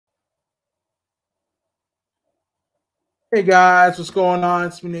Hey guys, what's going on?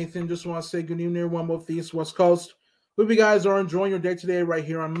 It's me, Nathan. Just want to say good evening, everyone, both the East West Coast. Hope you guys are enjoying your day today, right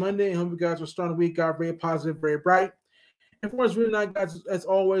here on Monday. Hope you guys are starting the week out very positive, very bright. And for us, really nice, guys, as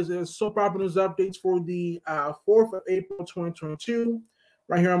always, is soap opera news updates for the 4th of April, 2022,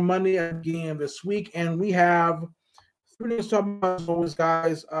 right here on Monday at the beginning of this week. And we have three things to talk about, as always,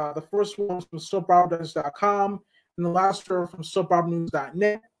 guys. The first one is from soapoperadigest.com, and the last one from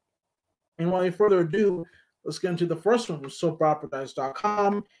soapoperanews.net. And without any further ado, let's get into the first one from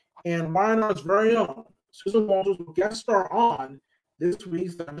soapoperadigest.com. And YNR's very own Susan Walters will guest star on this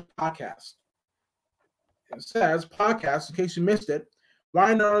week's podcast. It says, podcast, in case you missed it,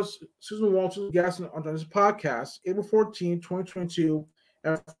 YNR's Susan Walters guest on this podcast, April 14, 2022,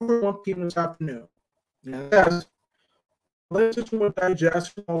 at 4:01 p.m. this afternoon. And it says, let's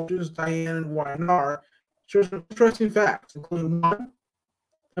digest Walters, Diane, and YNR shares some interesting facts, including one,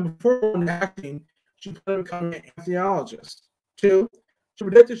 and before acting, she planned on becoming an anesthesiologist. Two, she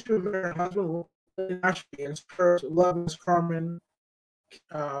predicted she would marry her husband, Ashley, and her love Miss Carmen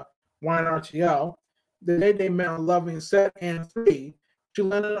YNRTL. The day they met on Loving set. And three, she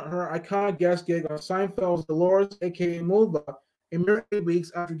landed her iconic guest gig on Seinfeld's Dolores, aka Mulva, a mere 8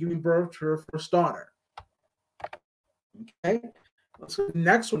 weeks after giving birth to her first daughter. Okay, let's go to the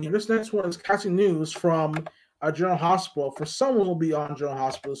next one here. This next one is casting news from General Hospital. For someone will be on General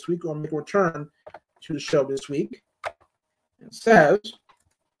Hospital this week or make a return to the show this week. It says,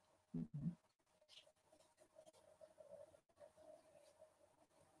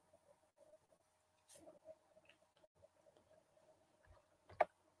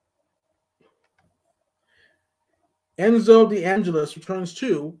 Enzo DeAngelis returns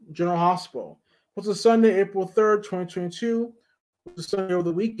to General Hospital. It's a Sunday, April 3rd, 2022. It's a Sunday over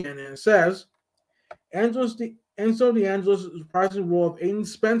the weekend, and it says, Enzo DeAngelis is reprising the role of Aiden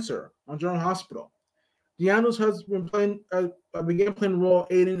Spencer on General Hospital. DeAngelis has been began playing the role of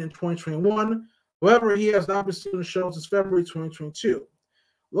Aiden in 2021. However, he has not been seen on the show since February 2022.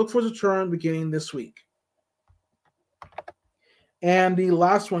 Look for his return beginning this week. And the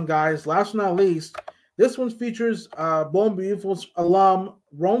last one, guys, last but not least, this one features Bold and Beautiful's alum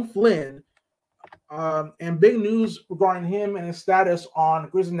Rome Flynn, and big news regarding him and his status on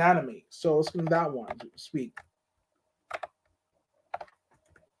Grey's Anatomy. So let's get that one to speak.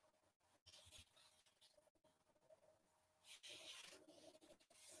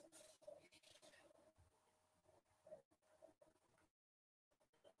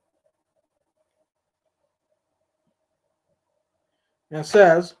 And it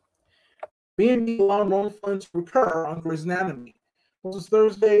says, B&B alum Rome Flynn to recur on Grey's Anatomy. This was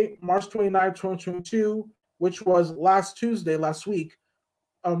Thursday, March 29, 2022, which was last week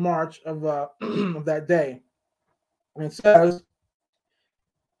of March of of that day. And it says,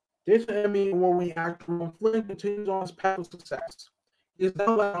 Jason Emmy award-winning actor Rome Flynn continues on his path of success. He is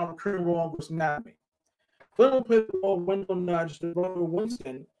now on a recurring role on Grey's Anatomy. Flynn will play the role of Wendell Nudge, the brother of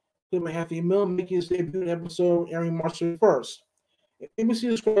Winston, played by Anthony Mill, making his debut in an episode airing March 31st. ABC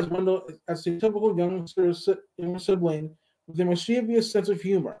describes Wendell as a typical younger sibling with a mischievous sense of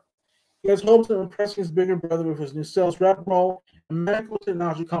humor. He has hopes of impressing his bigger brother with his new sales rep role in a medical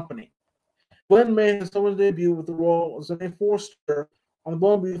technology company. Flynn made his television debut with the role of Zane Forster on The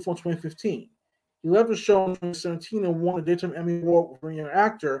Bold and Beautiful in 2015. He left the show in 2017 and won a Daytime Emmy Award for Young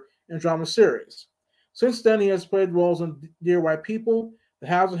Actor in a drama series. Since then, he has played roles in Dear White People, The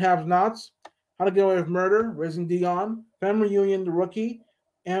Haves and Have-Nots, How to Get Away with Murder, Raising Dion, Family Reunion, The Rookie,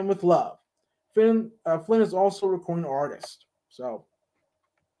 and With Love. Flynn is also a recording artist. So,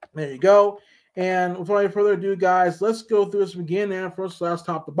 there you go. And without any further ado, guys, let's go through this again and first, last,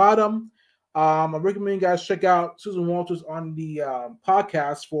 top to bottom. I recommend you guys check out Susan Walters on the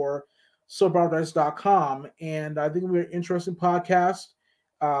podcast for soapoperadigest.com. And I think it'll be an interesting podcast.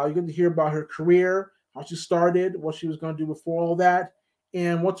 You get to hear about her career, how she started, what she was going to do before all that,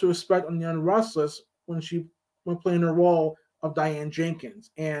 and what to expect on the Young Restless when playing her role of Diane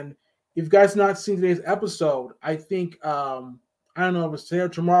Jenkins. And if you guys not seen today's episode, I think I don't know if it's today or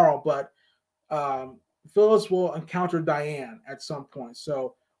tomorrow, but Phyllis will encounter Diane at some point.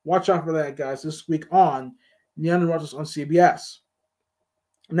 So watch out for that, guys, this week on Young Restless on CBS.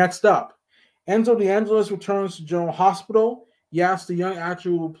 Next up, Enzo DeAngelis returns to General Hospital. Yes, the young actor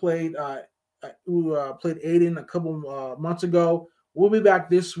who played Aiden a couple months ago will be back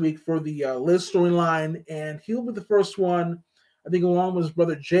this week for the Liz storyline, and he'll be the first one, I think, along with his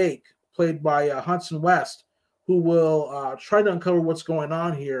brother Jake, played by Hudson West, who will try to uncover what's going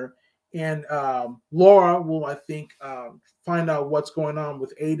on here. And Laura will, I think, find out what's going on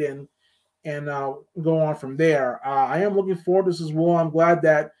with Aiden and go on from there. I am looking forward to this as well. I'm glad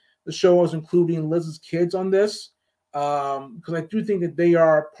that the show is including Liz's kids on this. because I do think that they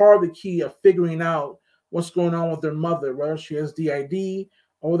are part of the key of figuring out what's going on with their mother, whether she has DID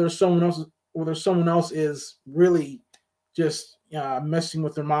or whether someone else is really just messing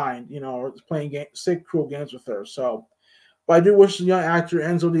with their mind, or playing sick, cruel games with her. So, but I do wish the young actor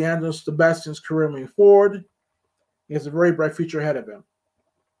Enzo D'Angelis the best in his career moving forward. He has a very bright future ahead of him.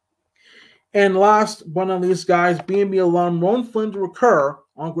 And last but not least, guys, B&B alum Ron Flynn to recur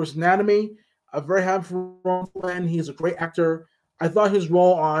on Grey's Anatomy. I'm very happy for Ron Flynn. He's a great actor. I thought his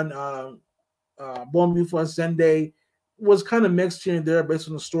role on Born Beautiful and Zende was kind of mixed here and there based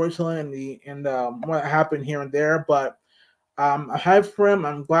on the storytelling and what happened here and there. But I'm happy for him.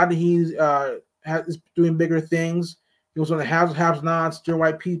 I'm glad that he's doing bigger things. He was on the Haves, Haves Nots, Dear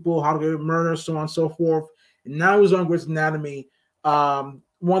White People, How to Get Murder, so on and so forth. And now he's on Grey's Anatomy,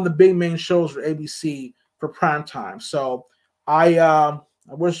 one of the big main shows for ABC for prime time. So I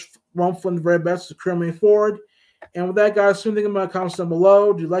wish Ron Flynn the very best to career moving forward. And with that, guys, think about the comments down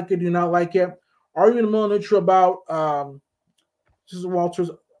below. Do you like it? Do you not like it? Are you in the middle of intro about Sister Walters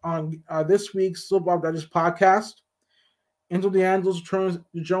on this week's Soap Opera Digest podcast? Enzo D'Angelis returns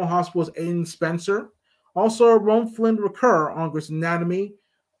to General Hospital's Aiden Spencer. Also, Ron Flynn recur on Grey's Anatomy,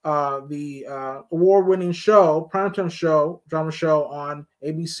 the award-winning show, primetime drama show on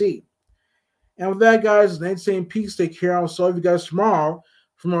ABC. And with that, guys, Nate saying peace. Take care. I'll see you guys tomorrow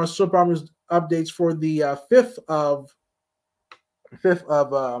from our soap operas updates for the 5th of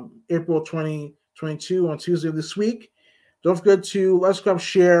April 2022 on Tuesday of this week. Don't forget to let's go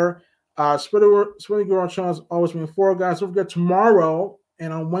share. Spread the word on channel as always moving forward, guys. Don't forget tomorrow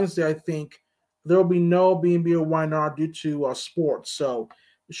and on Wednesday, I think there will be no B&B or YNR due to sports. So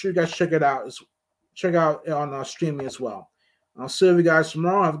be sure you guys check it out. Check out on streaming as well. I'll see you guys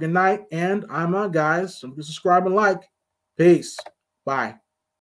tomorrow. Have a good night. And I'm out, guys. Don't forget to subscribe and like. Peace. Bye.